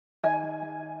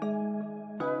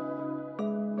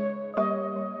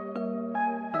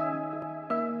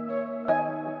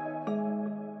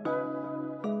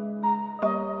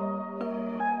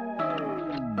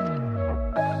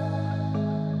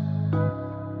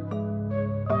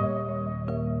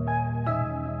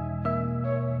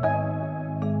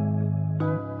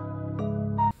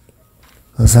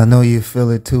Cause I know you feel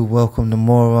it too. Welcome to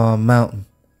Moron Mountain.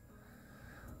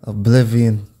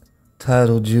 Oblivion,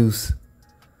 tidal juice,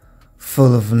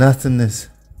 full of nothingness,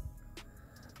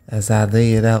 as I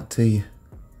lay it out to you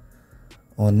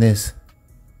on this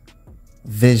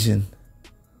vision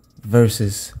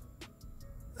versus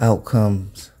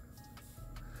outcomes.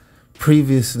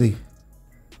 Previously,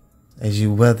 as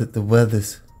you weathered the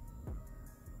weathers,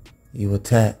 you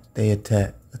attacked, they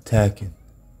attacked, attacking,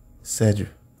 etc.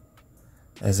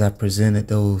 As I presented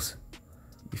those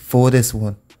before this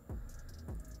one,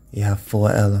 you have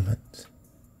 4 elements.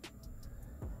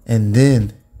 And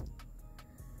then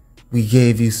we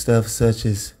gave you stuff such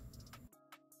as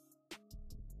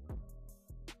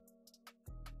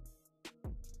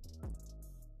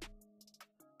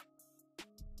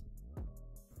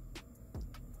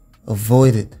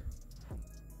avoided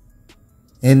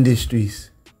industries,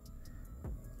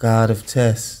 God of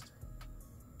tests,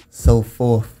 so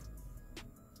forth.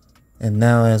 And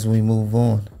now as we move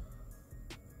on,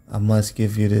 I must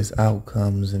give you this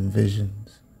outcomes and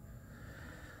visions.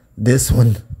 This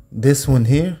one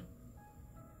here,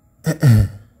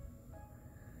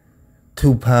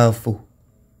 two powerful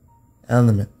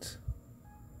elements.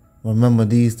 Remember,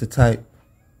 these the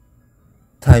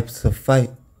types of fight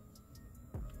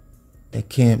that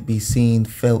can't be seen,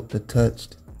 felt, or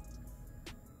touched.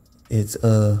 It's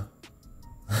oh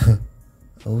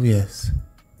yes.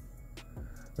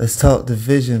 Let's talk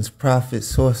divisions, prophets,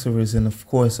 sorcerers, and of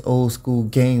course old school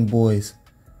Game Boys.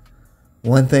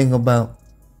 One thing about,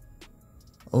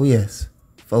 oh yes,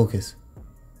 focus.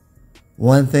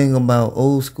 One thing about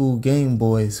old school Game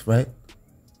Boys, right?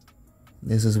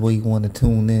 This is where you want to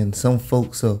tune in. Some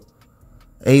folks are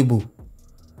able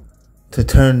to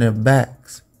turn their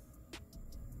backs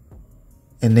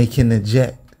and they can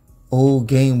eject old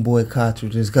Game Boy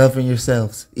cartridges. Govern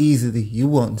yourselves easily. You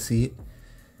won't see it.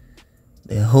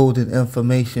 They're holding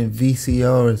information,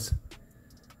 VCRs.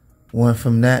 Went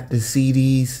from that to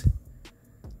CDs.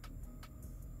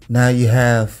 Now you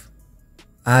have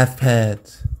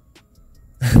iPads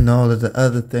and all of the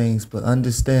other things. But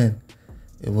understand,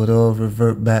 it would all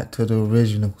revert back to the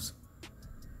originals.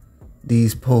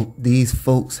 These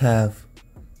folks have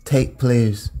tape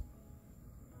players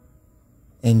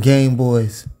and Game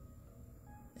Boys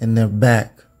in their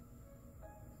back.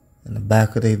 In the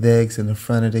back of their legs, in the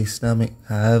front of their stomach,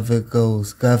 however it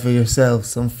goes. Govern yourself.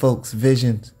 Some folks'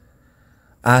 visions,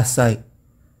 eyesight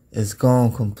is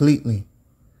gone completely.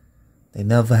 They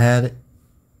never had it.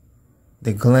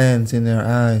 The glands in their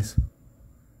eyes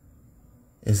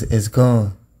is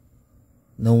gone.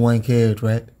 No one cared,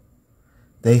 right?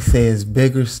 They say it's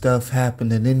bigger stuff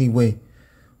happening anyway.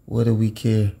 What do we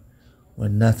care? We're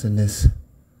nothingness.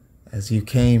 As you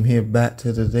came here back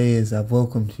to the days, I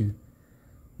welcomed you.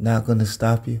 Not gonna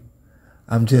stop you.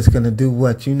 I'm just gonna do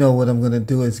what? You know what I'm gonna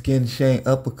do is Genshin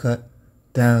uppercut,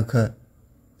 downcut,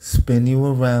 spin you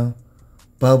around,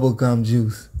 bubblegum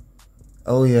juice.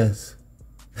 Oh yes.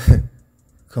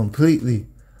 Completely.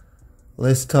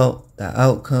 Let's talk the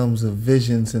outcomes of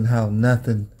visions and how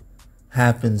nothing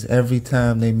happens every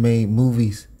time they made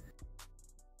movies.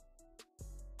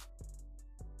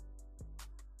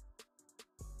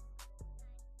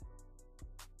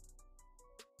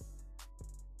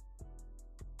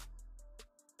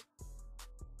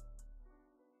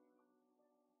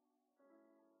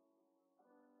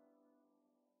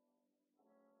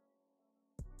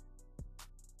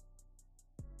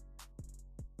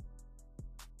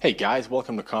 Hey guys,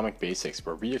 welcome to Comic Basics,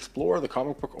 where we explore the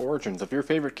comic book origins of your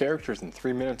favorite characters in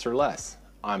 3 minutes or less.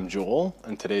 I'm Joel,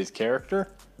 and today's character,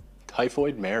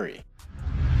 Typhoid Mary.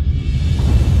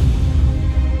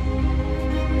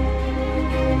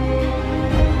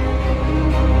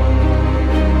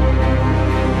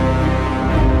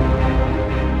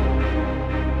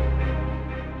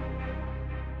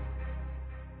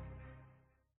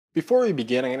 Before we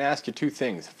begin, I'm going to ask you 2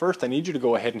 things. First, I need you to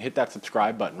go ahead and hit that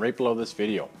subscribe button right below this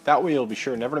video. That way you'll be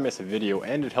sure never to miss a video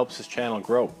and it helps this channel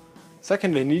grow.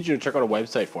 Second, I need you to check out a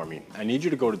website for me. I need you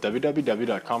to go to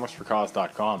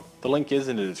www.comicsforcause.com. The link is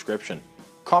in the description.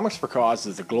 Comics for Cause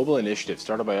is a global initiative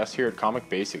started by us here at Comic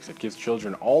Basics that gives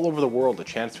children all over the world a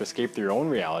chance to escape their own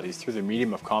realities through the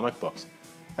medium of comic books.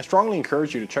 I strongly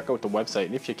encourage you to check out the website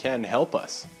and if you can, help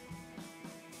us.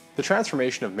 The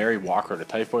transformation of Mary Walker to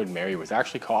Typhoid Mary was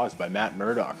actually caused by Matt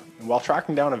Murdock, and while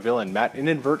tracking down a villain, Matt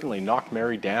inadvertently knocked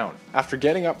Mary down. After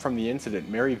getting up from the incident,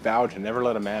 Mary vowed to never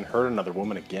let a man hurt another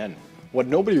woman again. What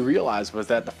nobody realized was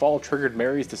that the fall triggered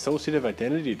Mary's dissociative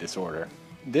identity disorder.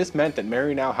 This meant that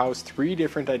Mary now housed 3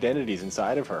 different identities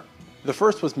inside of her. The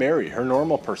first was Mary, her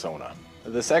normal persona.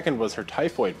 The second was her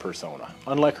typhoid persona.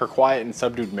 Unlike her quiet and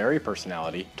subdued Mary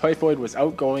personality, Typhoid was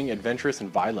outgoing, adventurous,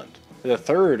 and violent. The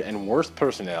third and worst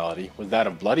personality was that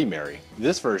of Bloody Mary.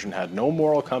 This version had no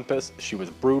moral compass, she was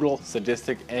brutal,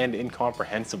 sadistic, and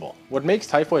incomprehensible. What makes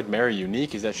Typhoid Mary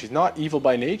unique is that she's not evil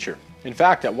by nature. In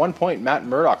fact, at one point, Matt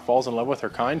Murdock falls in love with her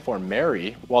kind form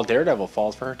Mary, while Daredevil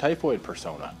falls for her typhoid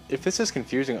persona. If this is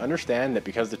confusing, understand that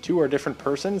because the two are different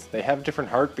persons, they have different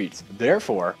heartbeats.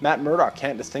 Therefore, Matt Murdock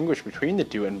can't distinguish between the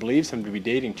two and believes him to be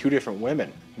dating two different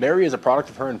women. Mary is a product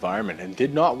of her environment and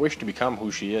did not wish to become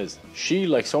who she is. She,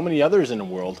 like so many others in the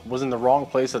world, was in the wrong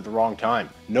place at the wrong time.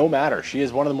 No matter, she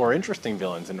is one of the more interesting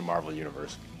villains in the Marvel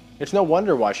Universe. It's no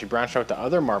wonder why she branched out to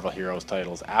other Marvel Heroes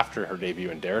titles after her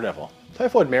debut in Daredevil.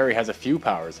 Typhoid Mary has a few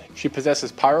powers. She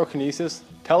possesses pyrokinesis,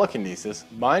 telekinesis,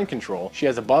 mind control, she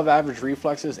has above average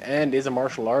reflexes, and is a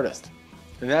martial artist.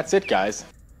 And that's it, guys.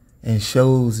 And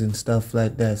shows and stuff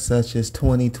like that, such as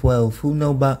 2012. Who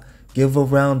know about? Give a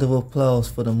round of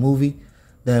applause for the movie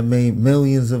that made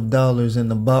millions of dollars in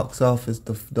the box office.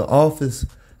 The Office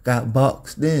got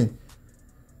boxed in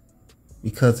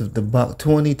because of the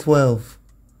 2012.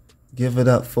 Give it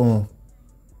up for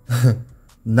them.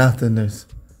 Nothingers.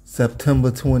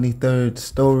 September 23rd,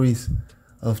 stories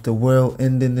of the world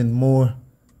ending and more.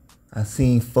 I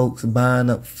seen folks buying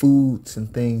up foods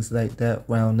and things like that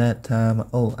around that time.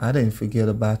 Oh, I didn't forget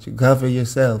about you. Govern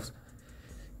yourselves.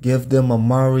 Give them a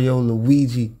Mario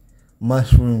Luigi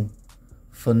mushroom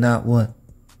for not what?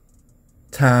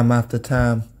 Time after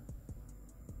time.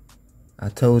 I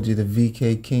told you the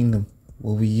VK Kingdom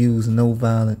where we use no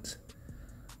violence.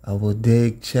 I will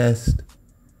dig chest.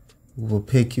 We will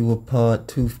pick you apart,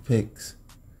 toothpicks.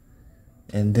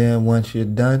 And then once you're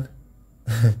done,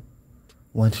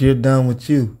 once you're done with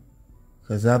you,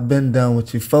 because I've been done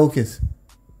with you, focus.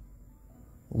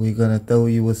 We're going to throw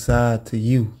you aside to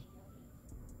you.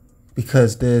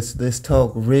 Because there's this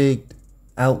talk rigged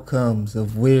outcomes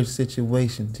of weird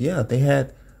situations. Yeah, they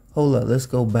had, hold up, let's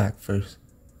go back first.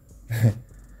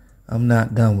 I'm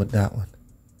not done with that one.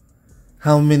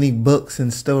 How many books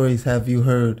and stories have you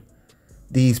heard?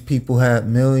 These people had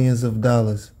millions of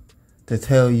dollars to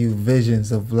tell you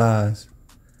visions of lies.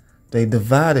 They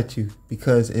divided you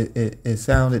because it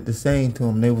sounded the same to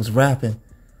them. They was rapping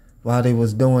while they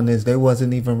was doing this. They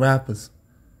wasn't even rappers.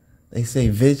 They say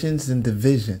visions and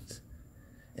divisions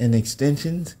and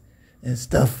extensions and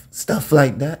stuff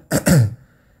like that.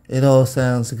 It all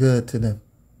sounds good to them.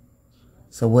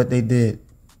 So what they did,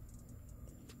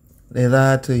 they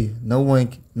lied to you. No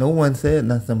one said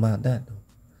nothing about that though.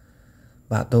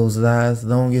 About those lies,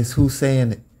 long as who's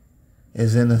saying it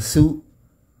is in a suit,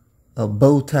 a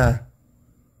bow tie,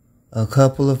 a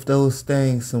couple of those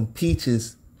things, some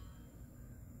peaches,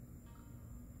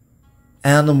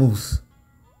 animals,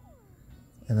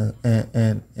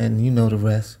 and you know the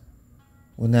rest.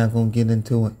 We're not gonna get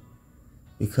into it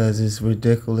because it's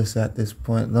ridiculous at this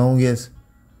point. Long as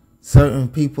certain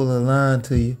people are lying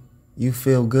to you, you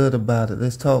feel good about it.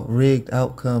 Let's talk rigged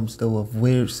outcomes, though, of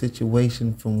weird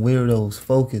situations from weirdos.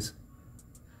 Focus.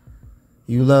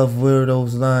 You love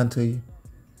weirdos lying to you.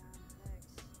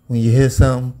 When you hear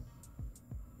something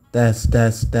that's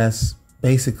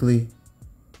basically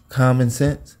common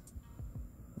sense,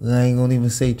 I ain't gonna even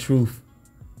say truth.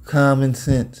 Common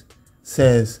sense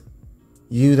says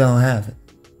you don't have it.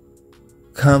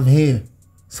 Come here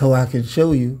so I can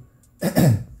show you.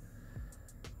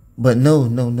 But no.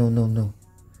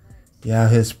 You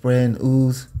out here spreading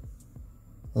ooze,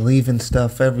 leaving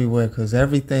stuff everywhere because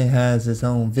everything has its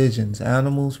own visions.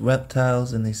 Animals,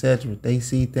 reptiles, and etc. They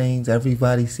see things.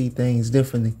 Everybody see things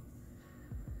differently.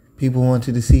 People want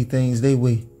you to see things their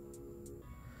way.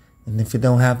 And if it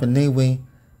don't happen their way,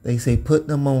 they say put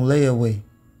them on layaway.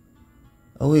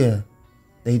 Oh yeah,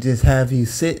 they just have you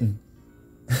sitting.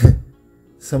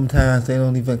 Sometimes they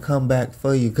don't even come back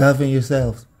for you. Govern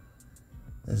yourselves.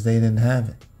 As they didn't have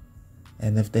it.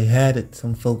 And if they had it,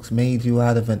 some folks made you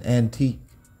out of an antique.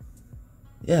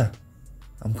 Yeah,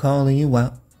 I'm calling you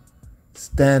out.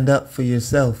 Stand up for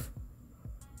yourself.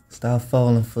 Stop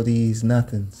falling for these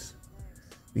nothings.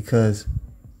 Because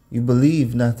you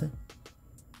believe nothing.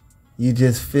 You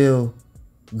just feel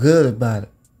good about it.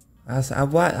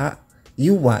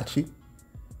 You watch it.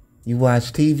 You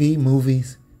watch TV,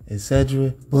 movies,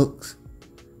 etc., books.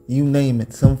 You name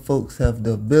it. Some folks have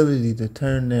the ability to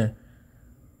turn their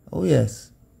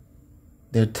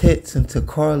tits into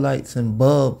car lights and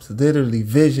bulbs. Literally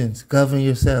visions. Govern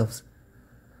yourselves.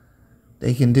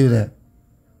 They can do that.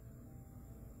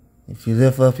 If you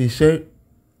lift up your shirt,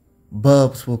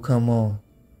 bulbs will come on.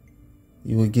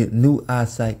 You will get new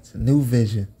eyesight, new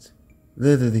visions.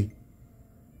 Literally.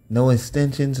 No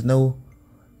extensions, no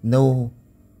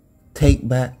take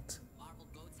backs.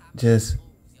 Just,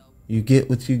 you get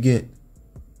what you get.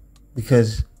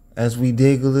 Because as we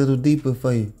dig a little deeper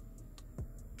for you,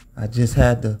 I just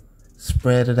had to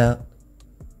spread it out,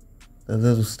 the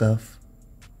little stuff.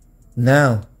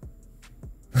 Now,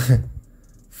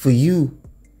 for you,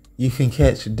 you can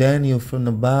catch Daniel from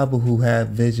the Bible who had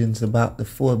visions about the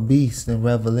 4 beasts in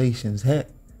Revelations. Heck,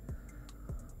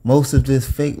 most of this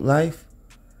fake life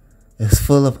is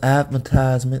full of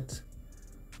advertisements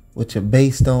which are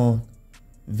based on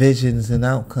visions and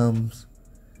outcomes.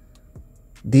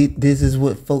 This is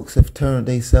what folks have turned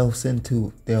themselves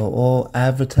into. They're all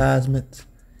advertisements,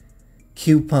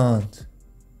 coupons.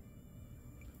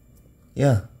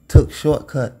 Yeah, took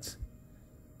shortcuts.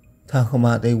 Talking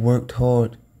about they worked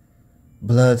hard.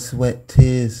 Blood, sweat,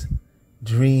 tears,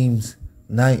 dreams,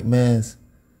 nightmares.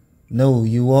 No,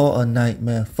 you are a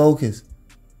nightmare. Focus.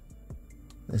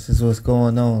 This is what's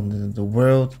going on. The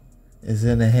world is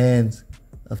in the hands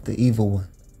of the evil one.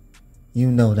 You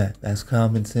know that. That's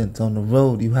common sense. On the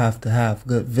road, you have to have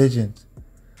good visions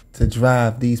to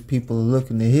drive. These people are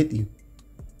looking to hit you.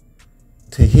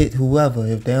 To hit whoever.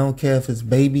 If they don't care if it's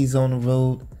babies on the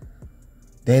road.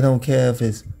 They don't care if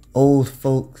it's old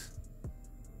folks.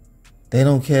 They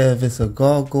don't care if it's a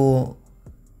gargoyle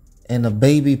and a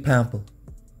baby pamper.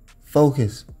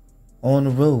 Focus on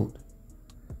the road.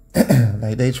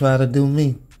 Like they try to do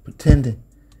me. Pretending.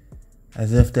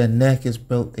 As if their neck is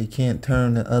broke, they can't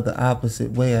turn the other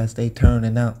opposite way as they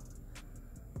turning out.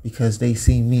 Because they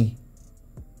see me.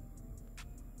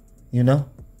 You know?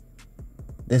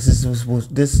 This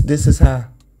is how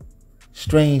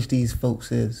strange these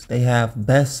folks is. They have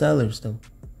bestsellers though.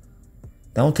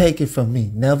 Don't take it from me.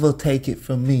 Never take it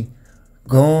from me.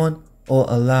 Gone or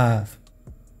alive.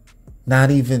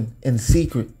 Not even in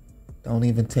secret.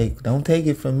 Don't take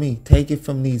it from me. Take it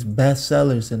from these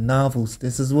bestsellers and novels.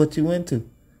 This is what you into.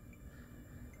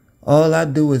 All I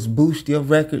do is boost your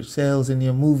record sales and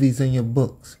your movies and your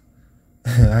books.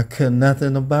 I care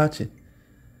nothing about you.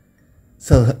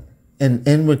 So,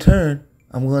 in return,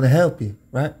 I'm going to help you,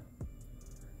 right?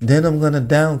 Then I'm going to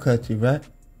downcut you, right?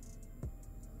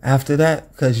 After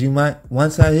that, because you might,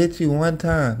 once I hit you one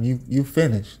time, you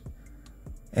finish.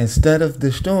 Instead of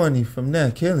destroying you from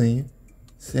there, killing you,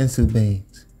 sensu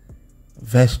beans,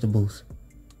 vegetables.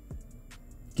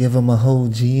 Give them a whole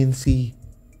GNC.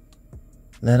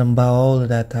 Let them buy all of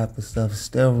that type of stuff.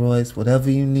 Steroids, whatever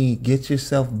you need. Get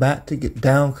yourself back to get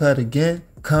down cut again.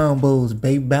 Combos,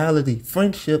 babality,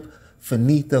 friendship,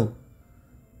 finito.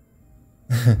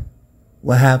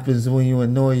 What happens when you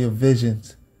ignore your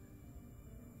visions?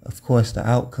 Of course, the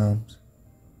outcomes.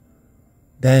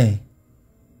 Dang.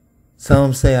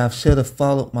 Some say I should have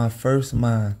followed my first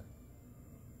mind.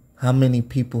 How many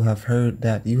people have heard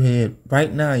that? You heard,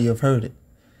 right now you've heard it.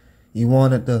 You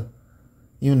wanted to,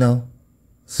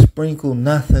 sprinkle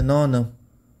nothing on them.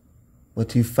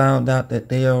 But you found out that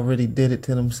they already did it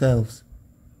to themselves.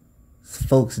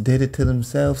 Folks did it to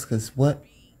themselves because what?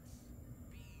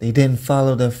 They didn't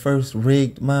follow their first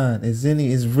rigged mind.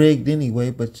 It's rigged anyway,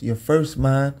 but your first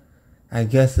mind, I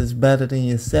guess, is better than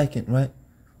your second, right?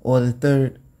 Or the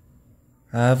third.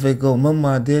 However it go. Remember,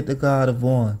 I did the God of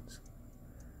Wands.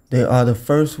 They are the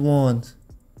first ones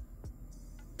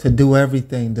to do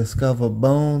everything. Discover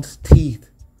bones, teeth,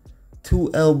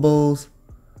 2 elbows,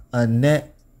 a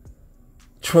neck,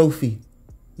 trophy.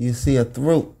 You see a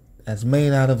throat that's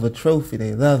made out of a trophy.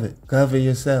 They love it. Cover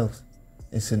yourselves.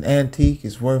 It's an antique.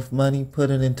 It's worth money. Put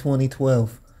it in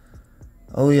 2012.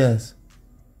 Oh yes.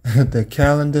 The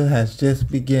calendar has just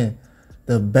begun.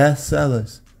 The best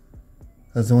sellers.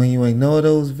 Because when you ignore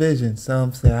those visions,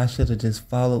 some say, I should have just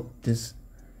followed this.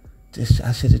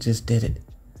 I should have just did it.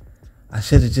 I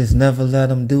should have just never let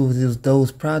them do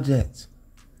those projects.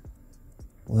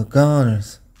 We're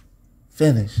goners.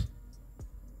 Finish.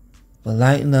 But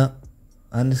lighten up.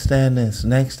 Understand this.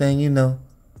 Next thing you know,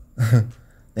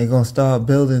 they're going to start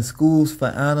building schools for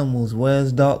animals.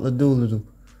 Where's Dr. Doolittle?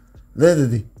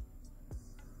 Literally.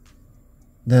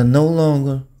 They're no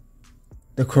longer,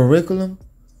 the curriculum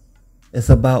is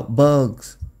about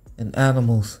bugs and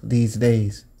animals these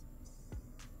days.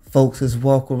 Folks just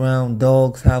walk around,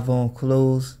 dogs have on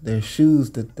clothes, their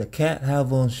shoes, the cat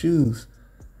have on shoes.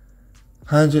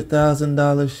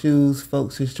 $100,000 shoes,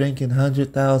 folks is drinking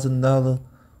 $100,000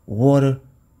 water.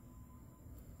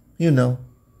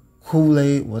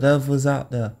 Kool-Aid, whatever's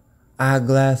out there.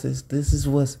 Eyeglasses, this is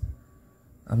what's,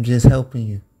 I'm just helping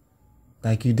you.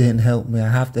 Like you didn't help me, I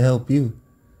have to help you.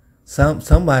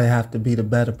 Somebody have to be the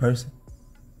better person.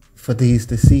 For these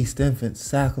deceased infants,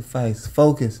 sacrifice,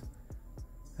 focus.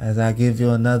 As I give you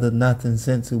another nothing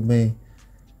sensu being.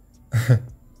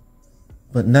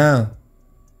 But now,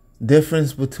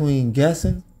 Difference between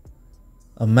guessing,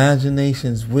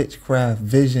 imaginations, witchcraft,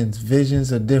 visions.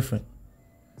 Visions are different.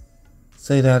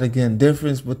 Say that again.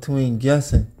 Difference between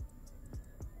guessing,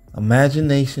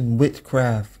 imagination,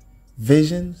 witchcraft,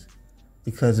 visions,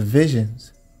 because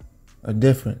visions are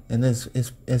different, and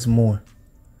it's more.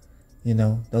 You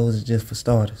know, those are just for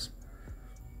starters.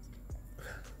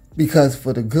 Because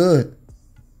for the good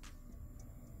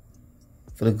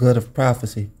of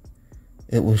prophecy,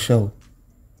 it will show.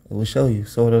 It will show you,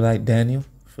 sort of like Daniel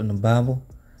from the Bible,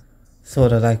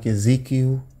 sort of like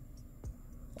Ezekiel.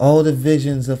 All the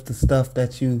visions of the stuff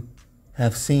that you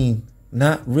have seen,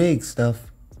 not rigged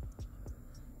stuff.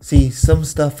 See, some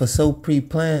stuff are so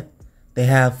pre-planned, they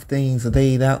have things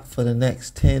laid out for the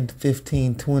next 10,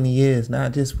 15, 20 years,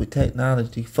 not just with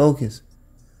technology. Focus.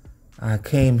 I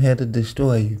came here to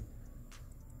destroy you.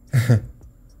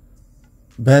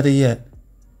 Better yet,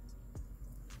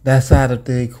 that's out of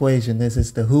the equation. This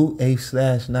is the who,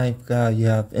 8/9th God. You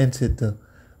have entered the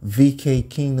VK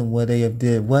kingdom where they have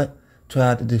did what?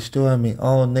 Tried to destroy me,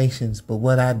 all nations. But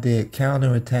what I did,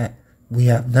 counterattack. We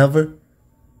have never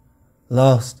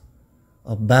lost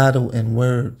a battle in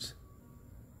words.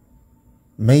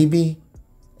 Maybe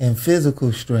in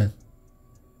physical strength.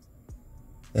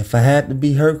 If I had to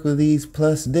be Hercules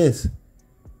plus this,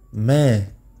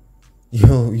 man,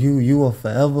 you are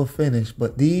forever finished.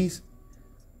 But these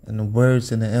and the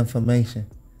words and the information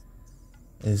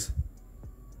is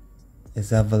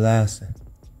everlasting.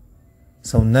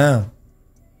 So now,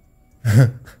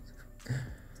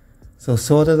 so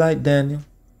sort of like Daniel,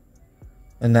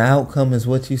 and the outcome is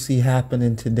what you see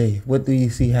happening today. What do you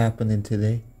see happening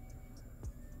today?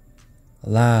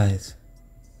 Lies.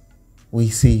 We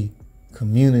see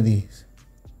communities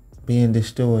being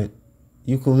destroyed.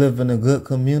 You could live in a good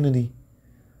community.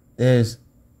 There's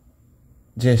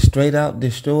just straight out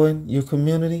destroying your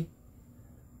community.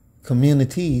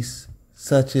 Communities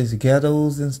such as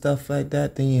ghettos and stuff like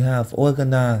that. Then you have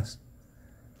organized.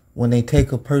 When they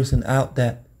take a person out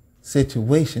that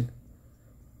situation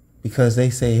because they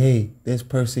say, hey, this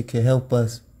person can help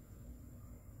us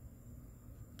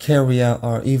carry out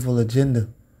our evil agenda.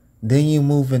 Then you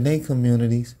move in their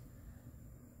communities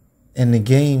and the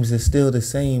games is still the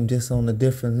same, just on a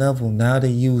different level. Now they're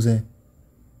using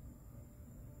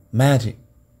magic,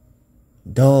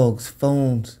 dogs,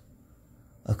 phones,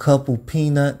 a couple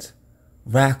peanuts,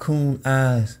 raccoon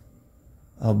eyes,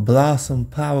 a blossom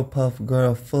Powerpuff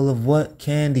Girl full of what?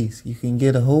 Candies. You can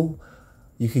get a who?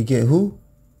 You could get who?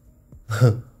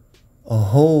 A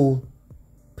whole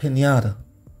pinata.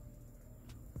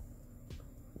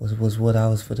 Was what I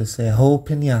was for to say. A whole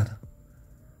pinata.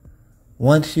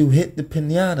 Once you hit the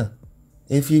pinata,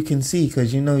 if you can see,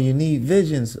 because you know you need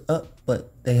visions up,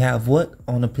 but they have what?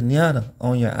 On the pinata,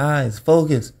 on your eyes.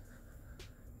 Focus.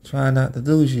 Try not to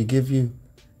lose you. Give you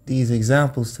these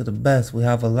examples to the best. We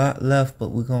have a lot left, but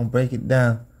we're going to break it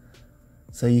down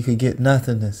so you could get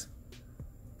nothingness.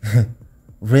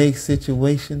 Rigged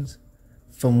situations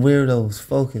from weirdos.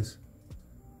 Focus.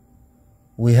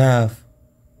 We have,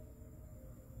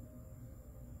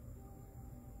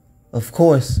 of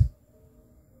course,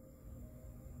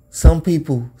 some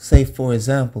people say, for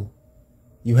example,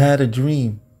 you had a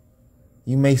dream.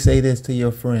 You may say this to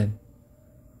your friend.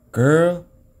 Girl,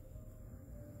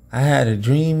 I had a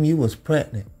dream you was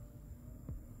pregnant.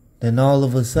 Then all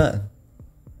of a sudden,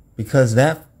 because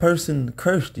that person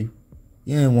cursed you,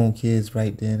 you didn't want kids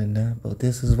right then and there. But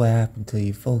this is what happened to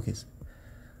you. Focus.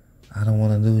 I don't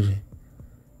want to lose you.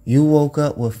 You woke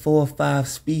up with 4 or 5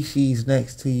 species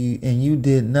next to you and you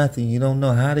did nothing. You don't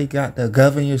know how they got there.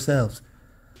 Govern yourselves.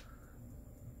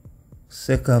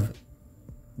 Sick of it.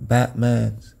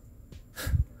 Batmans,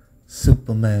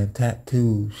 Superman,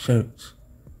 tattoos, shirts,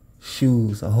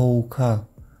 shoes, a whole car,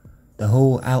 the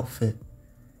whole outfit.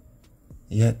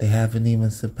 Yet they haven't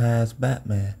even surpassed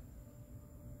Batman.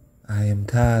 I am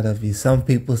tired of you. Some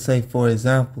people say, for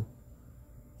example,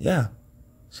 yeah,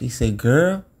 she say,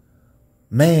 girl,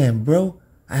 man, bro,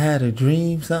 I had a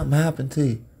dream something happened to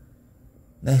you.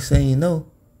 Next thing you know,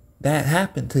 that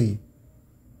happened to you.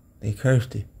 They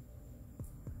cursed you.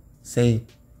 Say,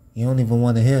 you don't even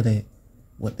want to hear that,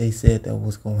 what they said that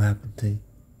was going to happen to you.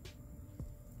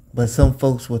 But some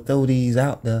folks will throw these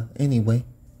out there anyway,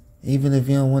 even if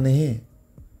you don't want to hear it.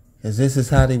 Because this is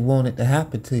how they want it to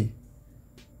happen to you.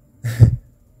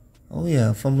 Oh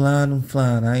yeah, if I'm lying, I'm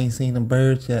flying. I ain't seen a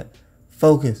bird yet.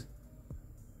 Focus.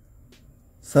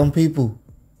 Some people,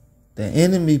 the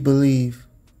enemy believe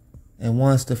and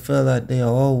wants to feel like they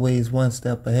are always one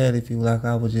step ahead, if you like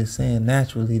I was just saying,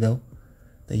 naturally though.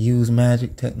 They use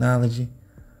magic, technology,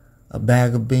 a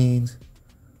bag of beans,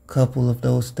 couple of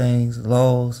those things,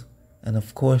 laws, And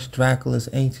of course, Dracula's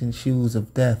ancient shoes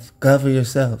of death. Cover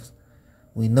yourselves.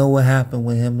 We know what happened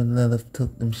when him and Lilith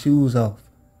took them shoes off.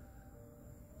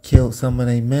 Killed some of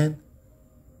their men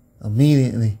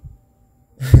immediately.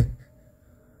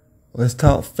 Let's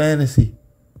talk fantasy.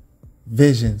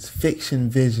 Visions, fiction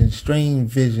visions, strange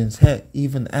visions. Heck,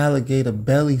 even alligator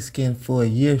belly skin for a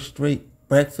year straight.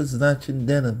 Breakfast, lunch, and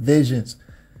dinner. Visions.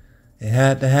 It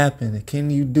had to happen. And can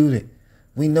you do it?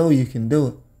 We know you can do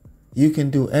it. You can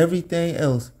do everything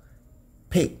else.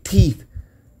 Pick teeth.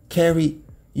 Carry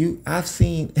you. I've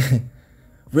seen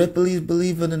Ripley's,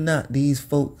 believe it or not, these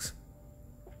folks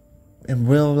in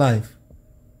real life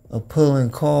are pulling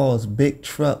cars, big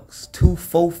trucks, 2,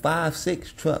 4, 5,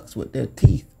 6 trucks with their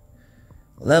teeth.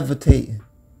 Levitating.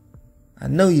 I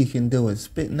know you can do it.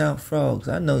 Spitting out frogs.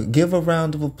 I know. Give a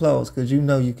round of applause because you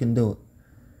know you can do it.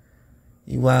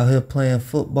 You out here playing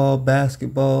football,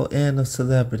 basketball, and a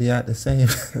celebrity at the same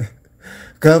time.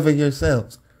 Cover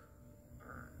yourselves.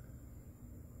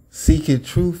 Seeking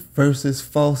truth versus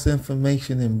false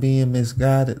information and being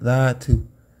misguided, lied to.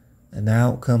 And the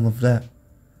outcome of that,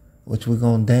 which we're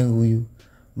going to dangle you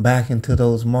back into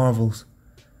those marvels.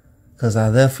 Because I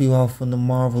left you off on the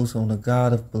marvels on the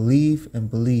God of belief and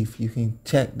belief. You can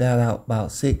check that out,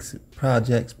 about 6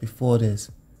 projects before this.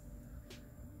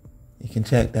 You can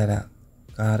check that out.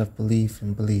 God of belief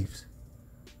and beliefs.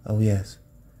 Oh, yes.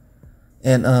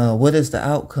 And what is the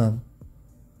outcome?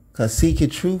 Because seeking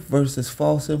truth versus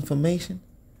false information,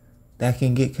 that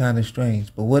can get kind of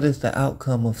strange. But what is the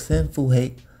outcome of sinful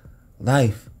hate?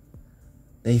 Life.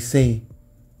 They say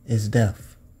is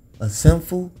death. A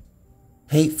sinful,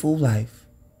 hateful life,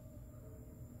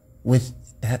 which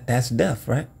that's death,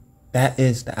 right? That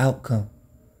is the outcome.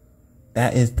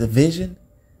 That is the vision,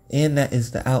 and that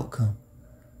is the outcome.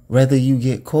 Whether you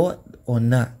get caught or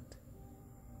not,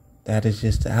 that is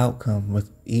just the outcome. With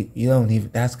you don't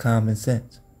even, that's common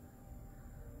sense.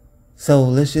 So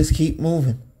let's just keep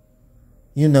moving.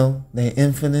 You know, they're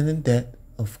infinite in debt.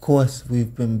 Of course,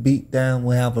 we've been beat down.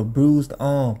 We have a bruised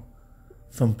arm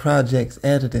from projects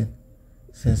editing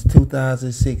since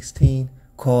 2016.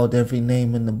 Called every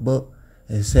name in the book,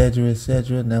 etc.,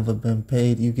 etc. Never been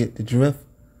paid. You get the drift.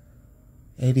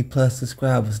 80 plus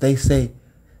subscribers. They say,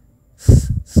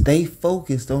 stay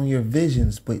focused on your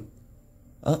visions, but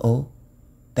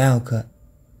down cut.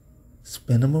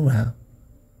 Spin them around.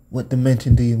 What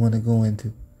dimension do you want to go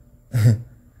into?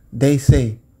 They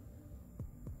say,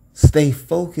 stay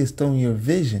focused on your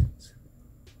visions.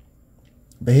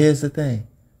 But here's the thing.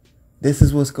 This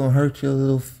is what's going to hurt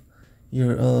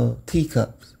your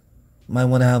teacups. Might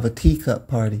want to have a teacup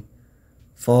party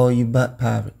for all you butt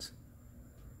pirates.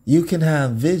 You can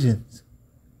have visions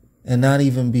and not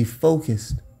even be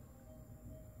focused.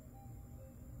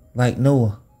 Like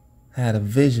Noah had a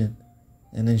vision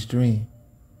in his dream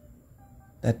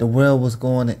that the world was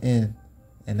going to end.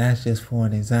 And that's just for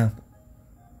an example.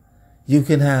 You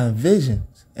can have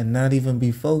visions and not even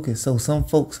be focused. So some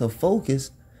folks are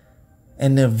focused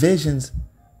and their visions,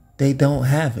 they don't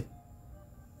have it.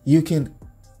 You can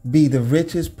be the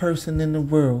richest person in the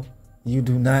world. You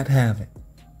do not have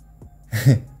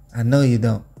it. I know you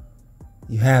don't.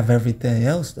 You have everything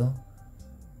else though.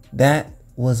 That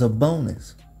was a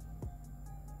bonus.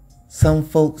 Some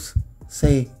folks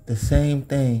say the same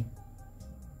thing.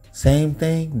 Same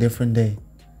thing, different day.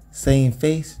 Same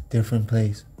face, different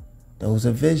place. Those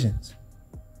are visions.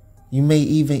 You may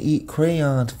even eat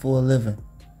crayons for a living.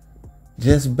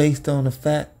 Just based on the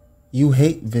fact you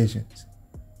hate visions.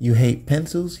 You hate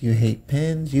pencils, you hate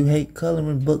pens, you hate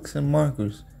coloring books and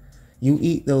markers. You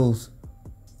eat those.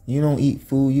 You don't eat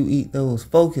food, you eat those.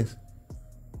 Focus.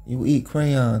 You eat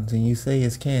crayons and you say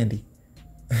it's candy.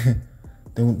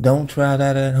 Don't try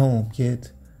that at home,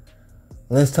 kids.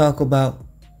 Let's talk about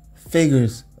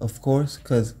figures, of course,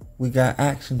 because we got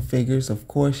action figures. Of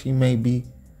course, you may be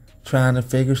trying to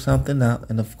figure something out.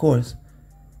 And of course,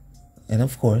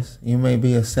 you may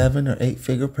be a 7 or 8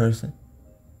 figure person.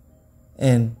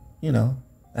 And, you know,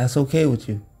 that's okay with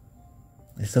you.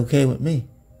 It's okay with me.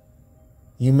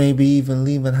 You may be even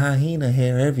leaving hyena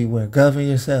hair everywhere. Govern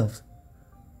yourselves.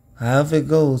 However it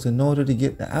goes, in order to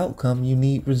get the outcome, you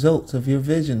need results of your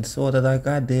vision, sort of like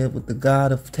I did with the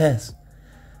God of tests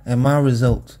and my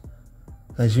results.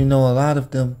 Because you know a lot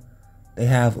of them, they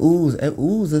have ooze.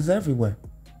 Ooze is everywhere.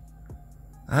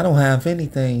 I don't have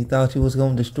anything. You thought you was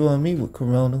going to destroy me with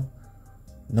Corona.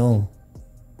 No.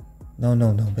 No,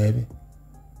 baby.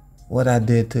 What I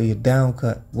did to you,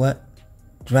 downcut. What?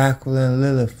 Dracula and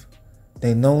Lilith.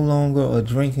 They no longer are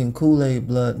drinking Kool-Aid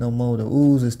blood no more. The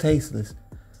ooze is tasteless.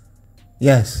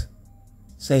 Yes.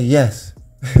 Say yes.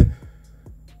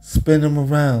 Spin them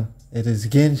around. It is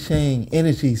Genshang,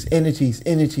 energies, energies,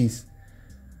 energies.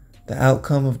 The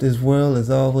outcome of this world has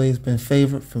always been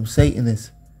favored from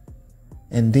Satanists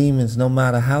and demons, no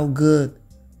matter how good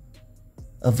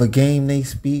of a game they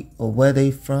speak or where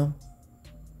they from.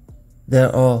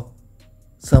 There are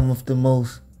some of the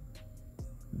most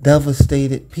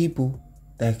devastated people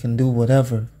that can do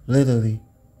whatever, literally,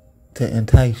 to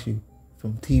entice you,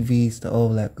 from TVs to all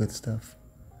that good stuff.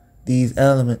 These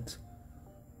elements,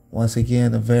 once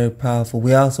again, are very powerful.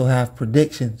 We also have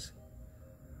predictions.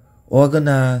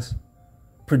 Organized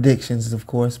predictions, of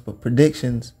course, but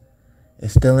predictions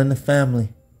is still in the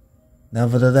family.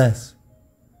 Nevertheless,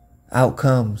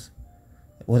 outcomes.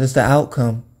 What is the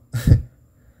outcome?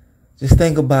 Just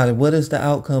think about it. What is the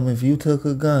outcome if you took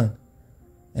a gun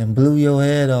and blew your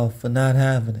head off for not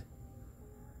having it?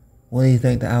 What do you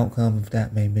think the outcome of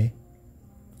that may be?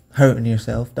 Hurting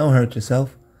yourself. Don't hurt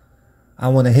yourself. I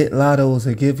want to hit lottos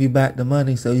or give you back the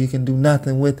money so you can do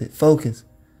nothing with it. Focus.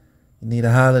 You need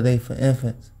a holiday for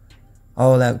infants.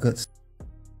 All that good stuff.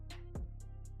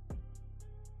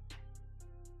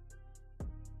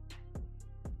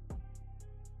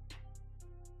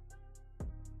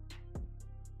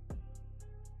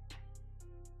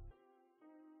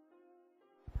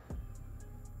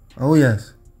 Oh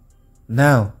yes.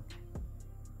 Now,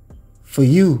 for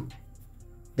you,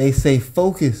 they say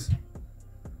focus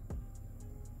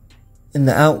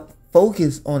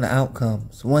focus on the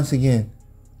outcomes. Once again,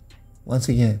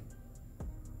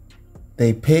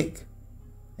 they pick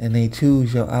and they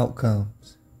choose your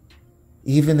outcomes.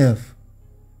 Even if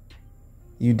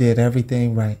you did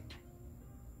everything right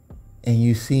and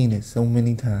you've seen it so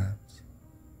many times.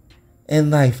 In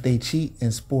life, they cheat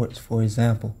in sports, for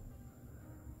example.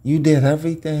 You did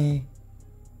everything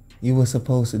you were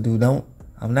supposed to do.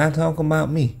 I'm not talking about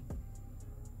me.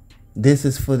 This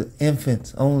is for the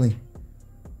infants only,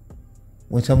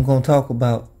 which I'm going to talk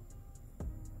about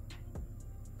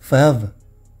forever.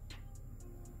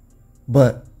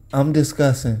 But I'm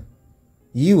discussing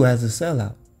you as a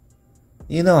sellout.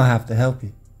 You know I have to help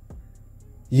you.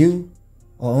 You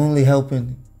are only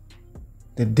helping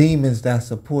the demons that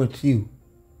support you.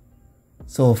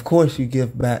 So of course you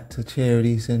give back to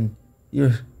charities in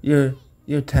your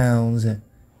towns, and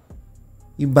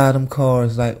you buy them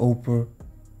cars like Oprah.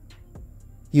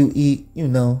 You eat,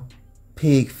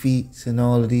 pig feet and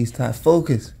all of these types.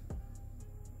 Focus.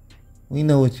 We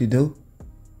know what you do.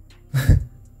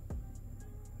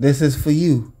 This is for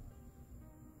you.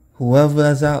 Whoever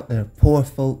is out there, poor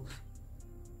folks,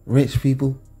 rich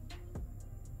people,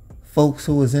 folks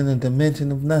who is in a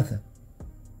dimension of nothing.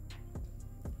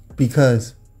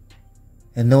 Because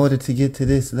in order to get to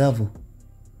this level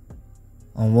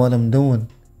on what I'm doing,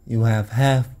 you have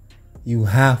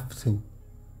to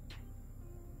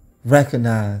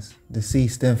recognize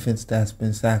deceased infants that's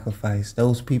been sacrificed.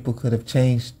 Those people could have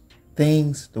changed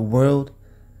things, the world,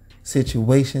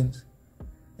 situations,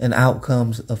 and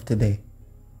outcomes of today.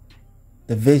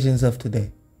 The visions of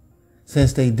today.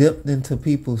 Since they dipped into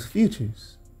people's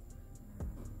futures.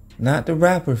 Not the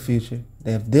rapper future.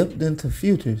 They have dipped into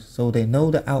futures so they know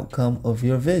the outcome of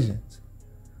your visions.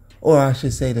 Or I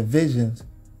should say the visions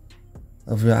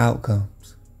of your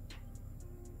outcomes.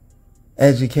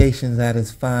 Education's at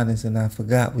its finest, and I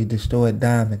forgot we destroyed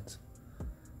diamonds.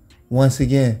 Once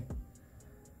again,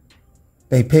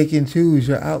 they pick and choose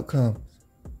your outcomes.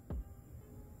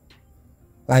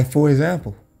 Like for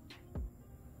example,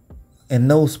 in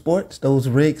those sports, those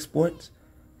rigged sports,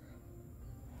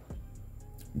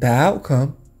 the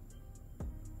outcome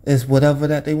is whatever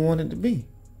that they want it to be.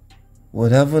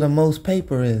 Whatever the most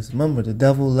paper is. Remember, the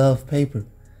devil loves paper.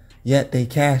 Yet they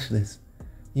cashless.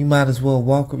 You might as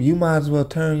well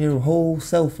turn your whole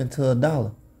self into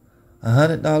 $1.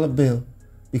 $100 bill.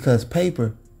 Because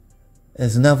paper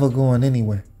is never going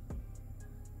anywhere.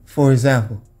 For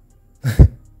example,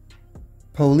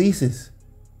 polices.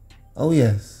 Oh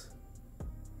yes.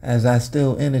 As I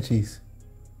steal energies.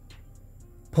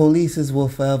 Polices will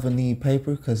forever need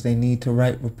paper because they need to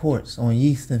write reports on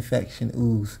yeast infection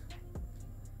ooze.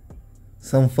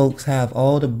 Some folks have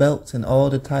all the belts and all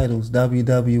the titles,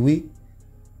 WWE,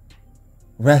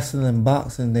 wrestling,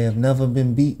 boxing, they have never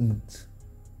been beaten.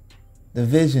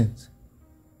 Divisions.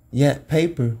 Yet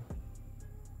paper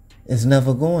is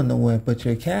never going nowhere, but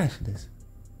you're cashless.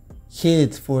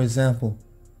 Kids, for example,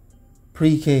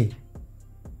 pre-K,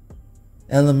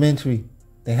 elementary,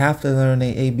 they have to learn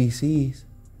their ABCs.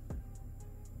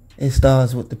 It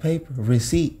starts with the paper,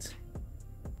 receipts,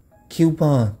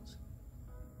 coupons,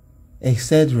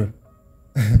 etc.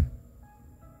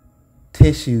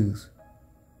 Tissues.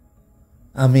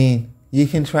 I mean, you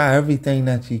can try everything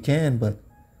that you can, but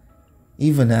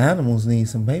Even the animals need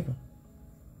some paper,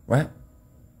 right?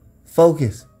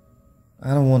 Focus.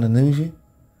 I don't want to lose you.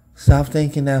 Stop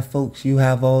thinking that, folks, you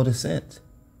have all the sense.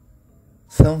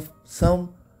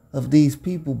 Some of these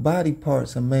people body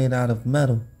parts are made out of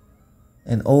metal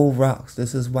and old rocks.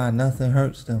 This is why nothing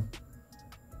hurts them.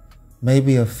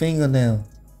 Maybe a fingernail,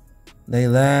 they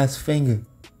last finger,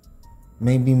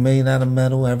 may be made out of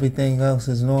metal. Everything else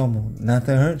is normal.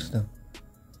 Nothing hurts them.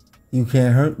 You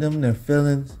can't hurt them. Their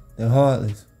feelings, they're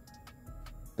heartless.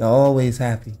 They're always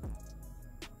happy.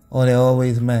 Or they're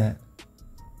always mad.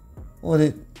 Or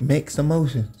they mixed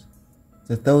emotions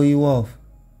to throw you off.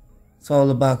 It's all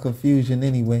about confusion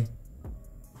anyway.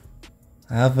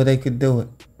 However they could do it.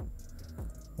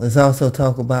 Let's also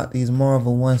talk about these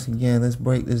Marvel once again. Let's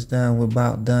break this down. We're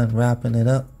about done wrapping it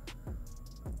up.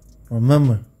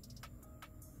 Remember,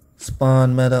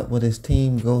 Spawn met up with his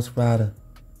team. Ghost Rider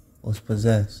was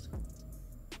possessed.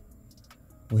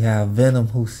 We have Venom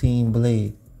who seen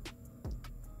Blade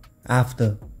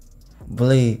after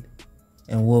Blade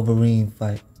and Wolverine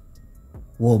fight.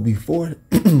 Well, before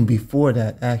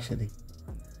that actually.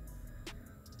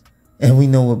 And we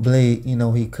know what Blade,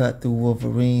 he cut through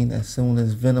Wolverine as soon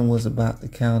as Venom was about to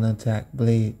counterattack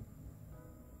Blade.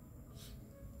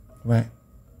 Right.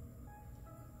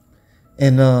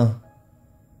 And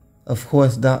of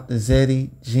course, Dr. Zeddy,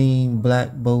 Jean,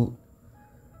 Black Bolt.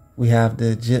 We have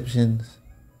the Egyptians.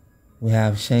 We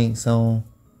have Shang Tsung.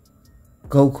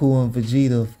 Goku and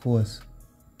Vegeta, of course.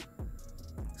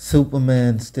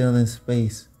 Superman still in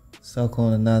space, stuck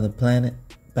on another planet.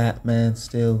 Batman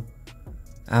still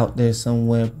out there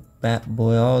somewhere.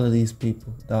 Batboy, all of these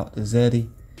people. Dr. Zeddy,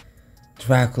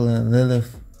 Dracula and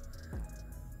Lilith,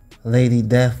 Lady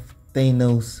Death,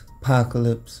 Thanos,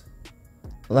 Apocalypse.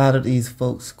 A lot of these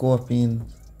folks,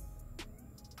 Scorpions.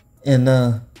 And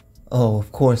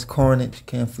of course, Carnage,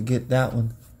 can't forget that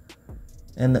one.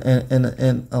 And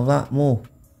a lot more.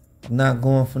 I'm not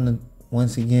going from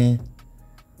once again,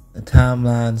 the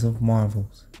timelines of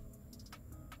Marvels.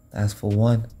 That's for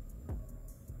one.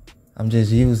 I'm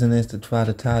just using this to try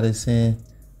to tie this in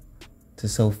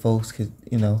so folks could,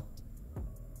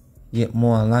 get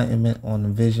more enlightenment on the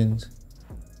visions.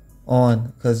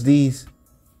 Because these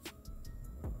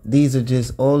are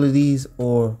just, all of these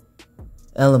are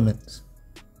elements.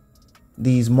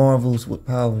 These Marvels with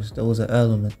powers, those are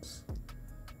elements.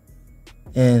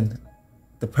 And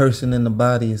the person in the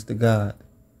body is the God.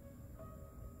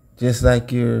 Just like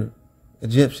your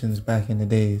Egyptians back in the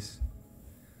days.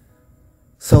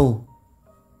 So,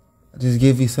 I'll just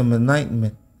give you some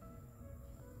enlightenment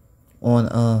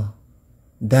on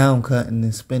down cutting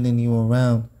and spinning you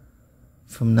around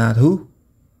from not who.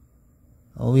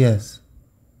 Oh yes.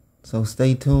 So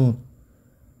stay tuned.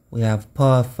 We have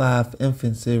Part 5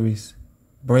 Infant Series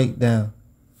breakdown.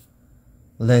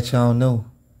 We'll let y'all know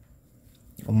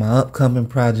on my upcoming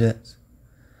projects.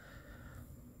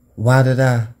 Why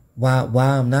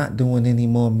I'm not doing any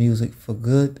more music for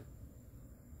good?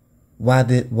 Why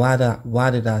did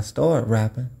I start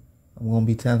rapping? I'm gonna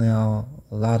be telling y'all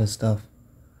a lot of stuff.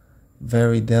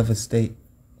 Very devastate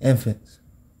infants.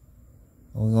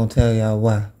 We're gonna tell y'all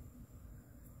why.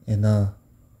 And the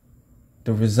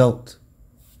result.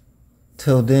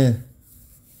 Till then,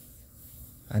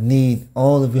 I need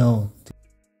all of y'all.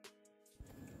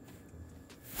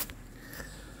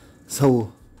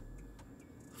 So,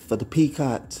 for the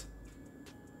peacocks,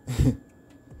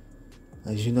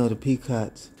 as you know, the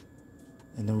peacocks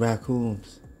and the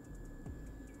raccoons,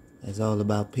 it's all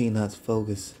about Peanuts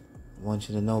focus. I want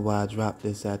you to know why I dropped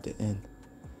this at the end,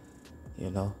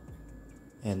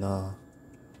 And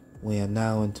we are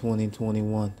now in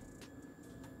 2021.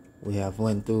 We have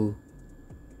went through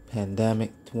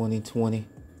pandemic 2020.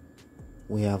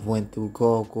 We have went through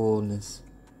gargoyleness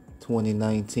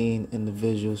 2019,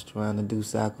 individuals trying to do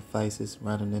sacrifices,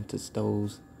 running into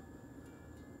stoves.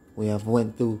 We have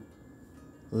went through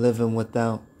living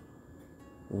without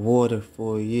water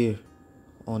for a year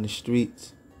on the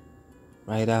streets.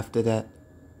 Right after that,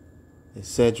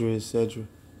 etc., etc.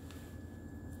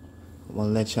 I want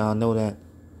to let y'all know that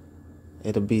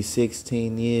it'll be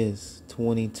 16 years,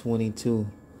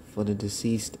 2022, for the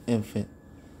deceased infant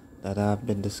that I've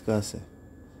been discussing.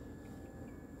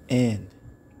 And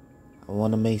I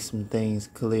want to make some things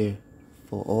clear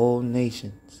for all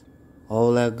nations.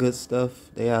 All that good stuff,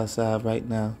 they outside right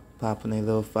now, popping their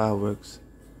little fireworks.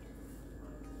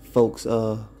 Folks,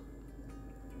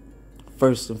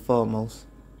 first and foremost,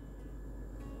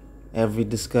 every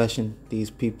discussion, these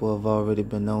people have already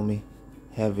been on me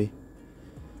heavy.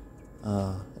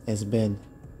 It's been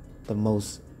the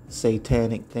most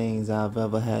satanic things I've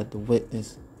ever had to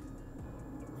witness.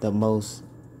 The most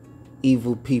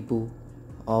evil people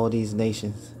all these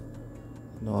nations.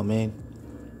 You know what I mean?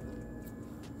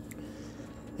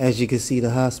 As you can see,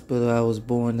 the hospital I was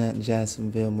born at,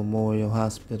 Jacksonville Memorial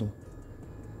Hospital,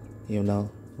 you know,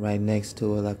 right next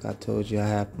to it, like I told you, I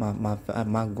have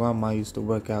my grandma used to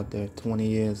work out there 20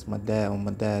 years, my dad on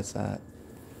my dad's side.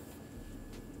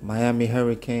 Miami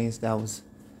Hurricanes,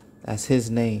 that's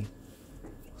his name,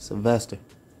 Sylvester.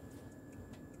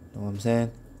 You know what I'm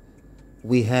saying?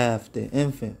 We have the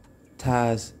infant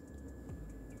ties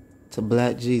to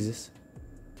Black Jesus.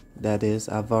 That is,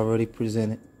 I've already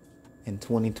presented in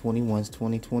 2021's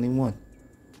 2021.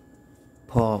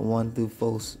 Part 1 through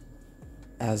 4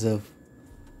 as of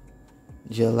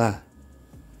July.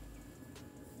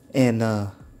 And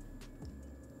I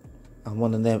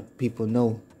want to let people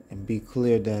know and be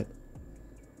clear that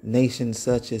nations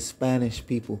such as Spanish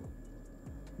people,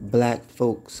 black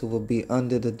folks who will be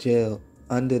under the jail,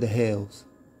 under the hells,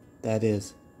 that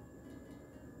is,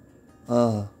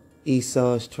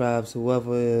 Esau's tribes,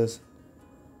 whoever is,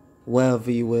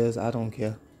 wherever you is, I don't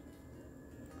care.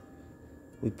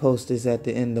 We post this at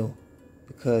the end though,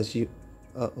 because you,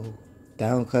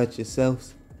 downcut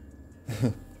yourselves.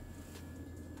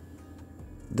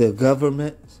 The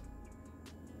government,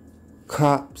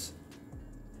 cops,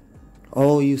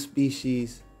 all you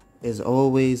species is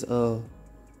always the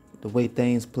way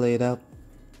things played out.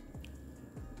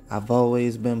 I've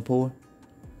always been poor.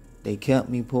 They kept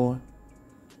me poor.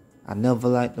 I never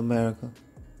liked America.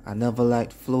 I never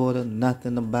liked Florida.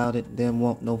 Nothing about it. Didn't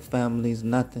want no families.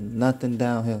 Nothing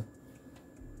down here.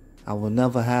 I will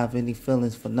never have any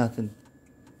feelings for nothing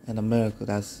in America.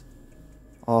 That's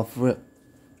off rip.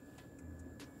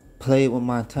 Played with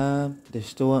my time.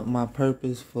 Destroyed my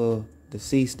purpose for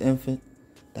deceased infant.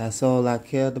 That's all I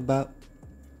cared about.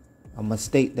 I'm going to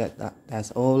state that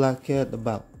that's all I cared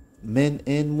about. Men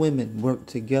and women work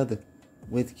together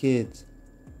with kids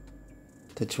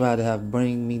to try to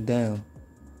bring me down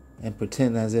and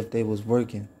pretend as if they was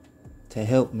working to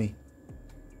help me,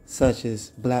 such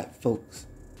as black folks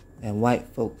and white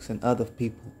folks and other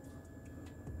people.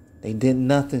 They did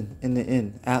nothing in the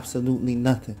end, absolutely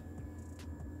nothing.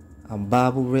 I'm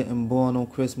Bible written, born on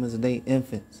Christmas Day,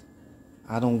 infants.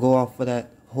 I don't go off of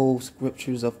that whole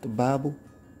scriptures of the Bible.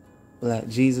 Black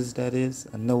Jesus, that is.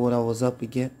 I know what I was up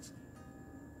against.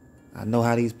 I know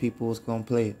how these people was going to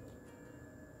play it.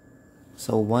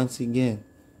 So once again,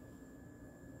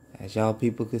 as y'all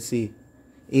people could see,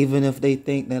 even if they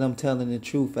think that I'm telling the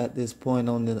truth at this point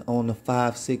on the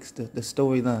 5-6, the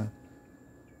storyline,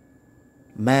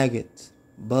 maggots,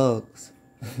 bugs,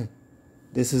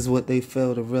 this is what they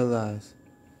fail to realize.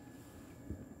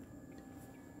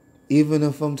 Even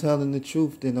if I'm telling the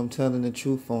truth, then I'm telling the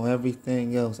truth on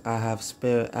everything else. I have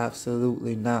spared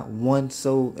absolutely not one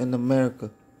soul in America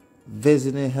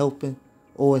visiting, helping,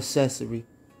 or accessory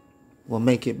will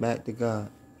make it back to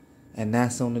God. And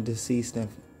that's on the deceased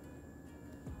infant.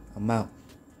 I'm out.